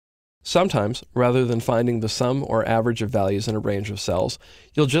Sometimes, rather than finding the sum or average of values in a range of cells,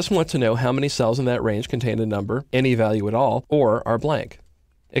 you'll just want to know how many cells in that range contain a number, any value at all, or are blank.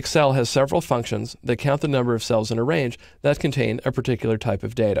 Excel has several functions that count the number of cells in a range that contain a particular type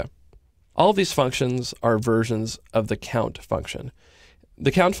of data. All of these functions are versions of the count function.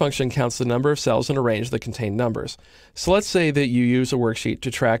 The count function counts the number of cells in a range that contain numbers. So let's say that you use a worksheet to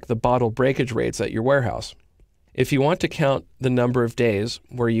track the bottle breakage rates at your warehouse. If you want to count the number of days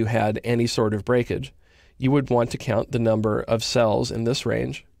where you had any sort of breakage, you would want to count the number of cells in this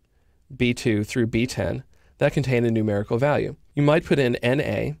range, B2 through B10, that contain a numerical value. You might put in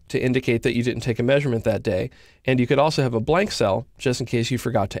NA to indicate that you didn't take a measurement that day, and you could also have a blank cell just in case you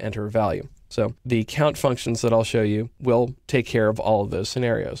forgot to enter a value. So the count functions that I'll show you will take care of all of those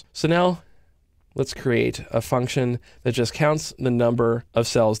scenarios. So now let's create a function that just counts the number of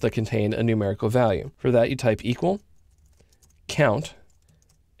cells that contain a numerical value. For that, you type equal, count,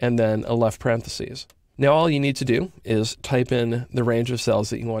 and then a left parentheses. Now all you need to do is type in the range of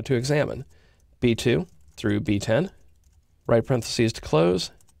cells that you want to examine. B2 through B10, right parentheses to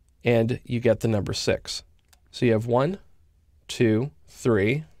close, and you get the number 6. So you have 1, 2,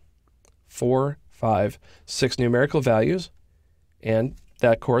 3, 4, 5, 6 numerical values, and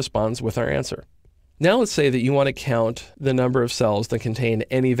that corresponds with our answer. Now let's say that you want to count the number of cells that contain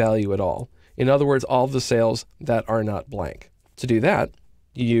any value at all. In other words, all of the cells that are not blank. To do that,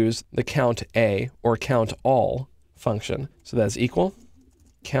 you use the count A or count all function. So that's equal,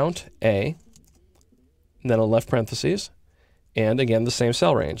 count A, and then a left parentheses, and again the same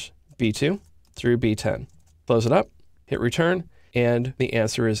cell range, B2 through B10. Close it up, hit return, and the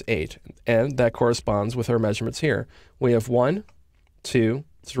answer is 8. And that corresponds with our measurements here. We have 1, 2,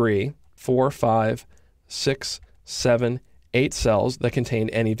 3, 4, 5, 6, 7, 8 cells that contain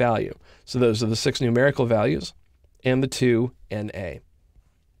any value. So those are the 6 numerical values and the 2 NA.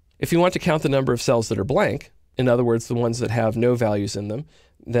 If you want to count the number of cells that are blank, in other words, the ones that have no values in them,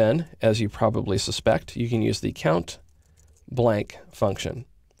 then, as you probably suspect, you can use the count blank function.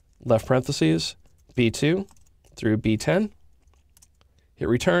 Left parentheses, B2 through B10, hit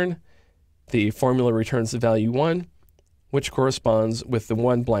return. The formula returns the value 1, which corresponds with the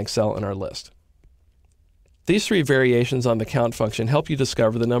 1 blank cell in our list. These 3 variations on the count function help you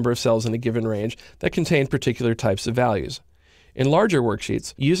discover the number of cells in a given range that contain particular types of values. In larger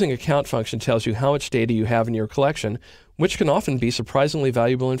worksheets, using a count function tells you how much data you have in your collection, which can often be surprisingly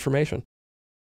valuable information.